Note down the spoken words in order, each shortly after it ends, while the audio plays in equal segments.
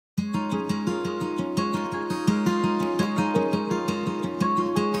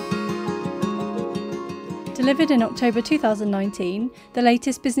Delivered in October 2019, the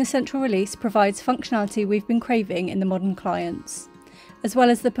latest Business Central release provides functionality we've been craving in the modern clients. As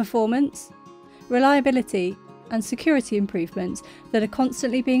well as the performance, reliability and security improvements that are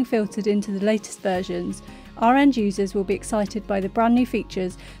constantly being filtered into the latest versions, our end users will be excited by the brand new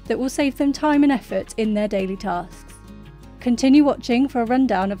features that will save them time and effort in their daily tasks. Continue watching for a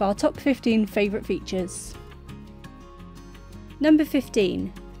rundown of our top 15 favourite features. Number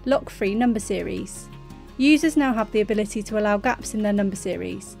 15. Lock-free number series. Users now have the ability to allow gaps in their number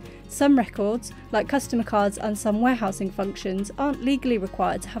series. Some records, like customer cards and some warehousing functions, aren't legally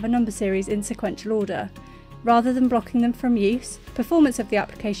required to have a number series in sequential order. Rather than blocking them from use, performance of the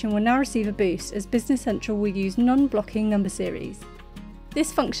application will now receive a boost as Business Central will use non-blocking number series.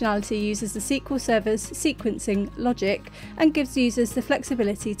 This functionality uses the SQL Server's sequencing logic and gives users the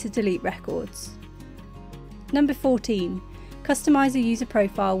flexibility to delete records. Number 14. Customise a user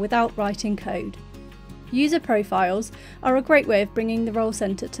profile without writing code. User profiles are a great way of bringing the role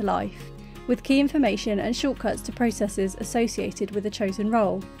centre to life, with key information and shortcuts to processes associated with a chosen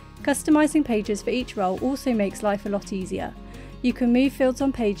role. Customising pages for each role also makes life a lot easier. You can move fields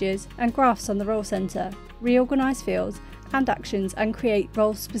on pages and graphs on the role centre, reorganise fields and actions and create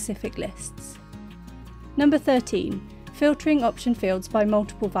role-specific lists. Number 13. Filtering option fields by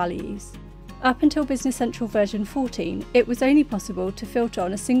multiple values. Up until Business Central version 14, it was only possible to filter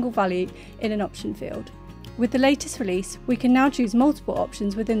on a single value in an option field. With the latest release, we can now choose multiple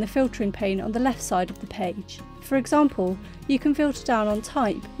options within the filtering pane on the left side of the page. For example, you can filter down on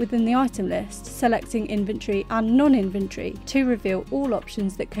type within the item list, selecting inventory and non-inventory to reveal all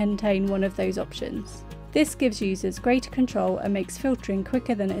options that contain one of those options. This gives users greater control and makes filtering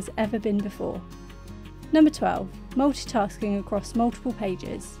quicker than it has ever been before. Number 12. Multitasking across multiple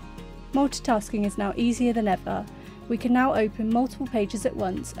pages. Multitasking is now easier than ever. We can now open multiple pages at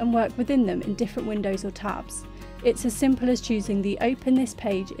once and work within them in different windows or tabs. It's as simple as choosing the Open this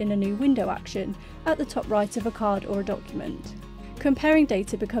page in a new window action at the top right of a card or a document. Comparing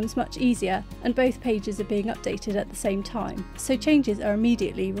data becomes much easier and both pages are being updated at the same time, so changes are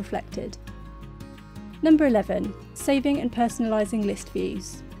immediately reflected. Number 11. Saving and personalising list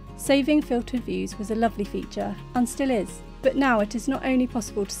views. Saving filtered views was a lovely feature, and still is, but now it is not only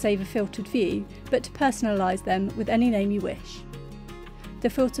possible to save a filtered view, but to personalise them with any name you wish. The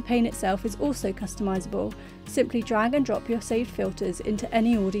filter pane itself is also customisable. Simply drag and drop your saved filters into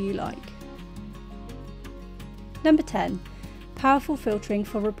any order you like. Number 10. Powerful filtering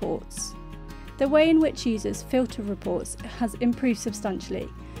for reports. The way in which users filter reports has improved substantially.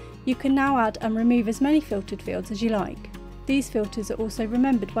 You can now add and remove as many filtered fields as you like. These filters are also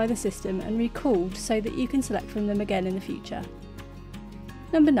remembered by the system and recalled so that you can select from them again in the future.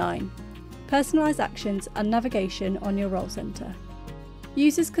 Number 9. Personalise actions and navigation on your role centre.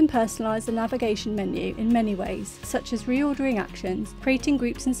 Users can personalise the navigation menu in many ways, such as reordering actions, creating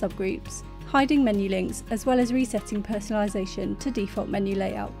groups and subgroups, hiding menu links, as well as resetting personalisation to default menu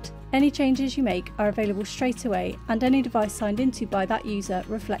layout. Any changes you make are available straight away, and any device signed into by that user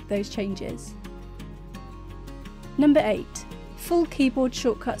reflect those changes. Number 8. Full keyboard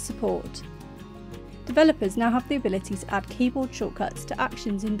shortcut support. Developers now have the ability to add keyboard shortcuts to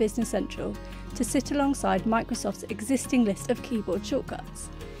actions in Business Central to sit alongside Microsoft's existing list of keyboard shortcuts.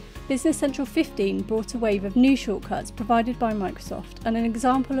 Business Central 15 brought a wave of new shortcuts provided by Microsoft, and an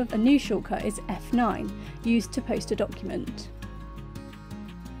example of a new shortcut is F9, used to post a document.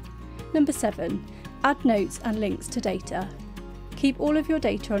 Number 7. Add notes and links to data. Keep all of your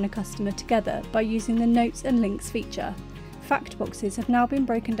data on a customer together by using the Notes and Links feature. Fact boxes have now been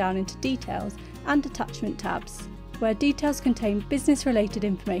broken down into details and attachment tabs, where details contain business-related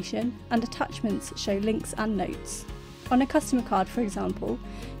information and attachments show links and notes. On a customer card, for example,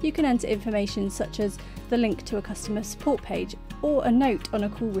 you can enter information such as the link to a customer support page or a note on a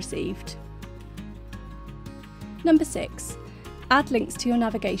call received. Number 6. Add links to your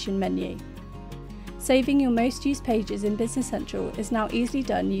navigation menu. Saving your most used pages in Business Central is now easily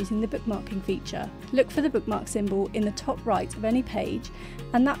done using the bookmarking feature. Look for the bookmark symbol in the top right of any page,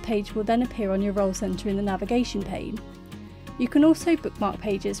 and that page will then appear on your role centre in the navigation pane. You can also bookmark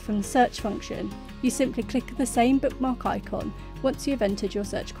pages from the search function. You simply click the same bookmark icon once you have entered your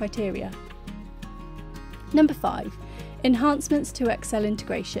search criteria. Number 5. Enhancements to Excel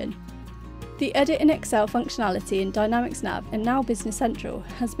integration. The Edit in Excel functionality in Dynamics Nav and now Business Central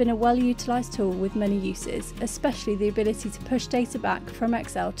has been a well-utilised tool with many uses, especially the ability to push data back from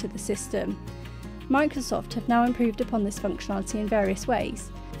Excel to the system. Microsoft have now improved upon this functionality in various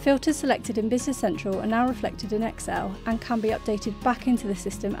ways. Filters selected in Business Central are now reflected in Excel and can be updated back into the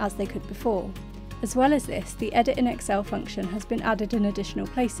system as they could before. As well as this, the Edit in Excel function has been added in additional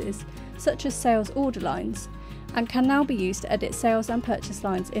places, such as sales order lines, and can now be used to edit sales and purchase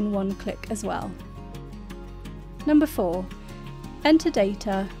lines in one click as well. Number 4. Enter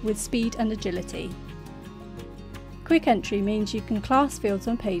data with speed and agility. Quick entry means you can class fields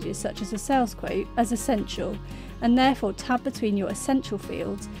on pages such as a sales quote as essential, and therefore tab between your essential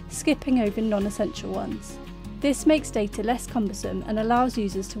fields, skipping over non-essential ones. This makes data less cumbersome and allows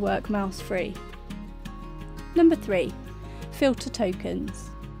users to work mouse-free. Number 3. Filter tokens.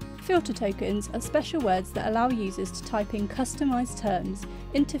 Filter tokens are special words that allow users to type in customised terms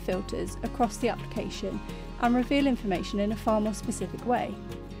into filters across the application and reveal information in a far more specific way.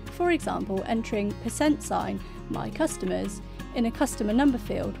 For example, entering %, my customers, in a customer number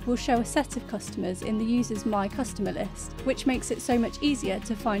field will show a set of customers in the user's My Customer list, which makes it so much easier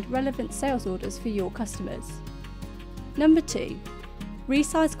to find relevant sales orders for your customers. Number 2.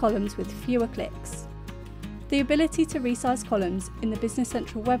 Resize columns with fewer clicks. The ability to resize columns in the Business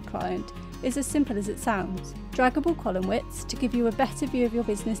Central web client is as simple as it sounds. Draggable column widths to give you a better view of your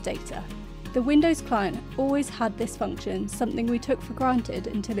business data. The Windows client always had this function, something we took for granted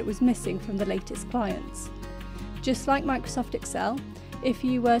until it was missing from the latest clients. Just like Microsoft Excel, if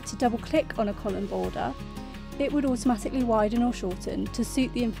you were to double-click on a column border, it would automatically widen or shorten to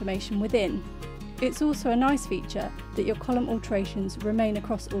suit the information within. It's also a nice feature that your column alterations remain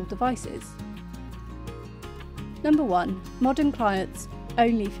across all devices. Number 1. Modern clients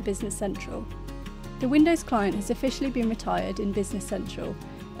only for Business Central. The Windows client has officially been retired in Business Central,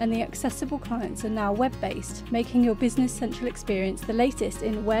 and the accessible clients are now web-based, making your Business Central experience the latest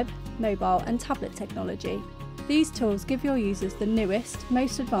in web, mobile and tablet technology. These tools give your users the newest,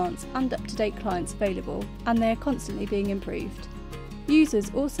 most advanced and up-to-date clients available, and they are constantly being improved.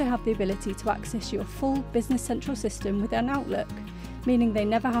 Users also have the ability to access your full Business Central system within Outlook, meaning they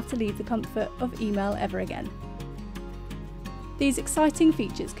never have to leave the comfort of email ever again. These exciting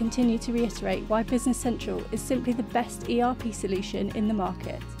features continue to reiterate why Business Central is simply the best ERP solution in the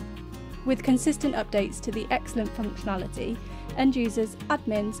market. With consistent updates to the excellent functionality, end users,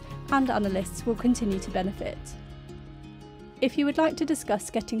 admins and analysts will continue to benefit. If you would like to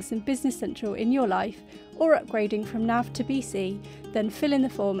discuss getting some Business Central in your life or upgrading from NAV to BC, then fill in the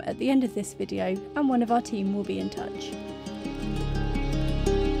form at the end of this video and one of our team will be in touch.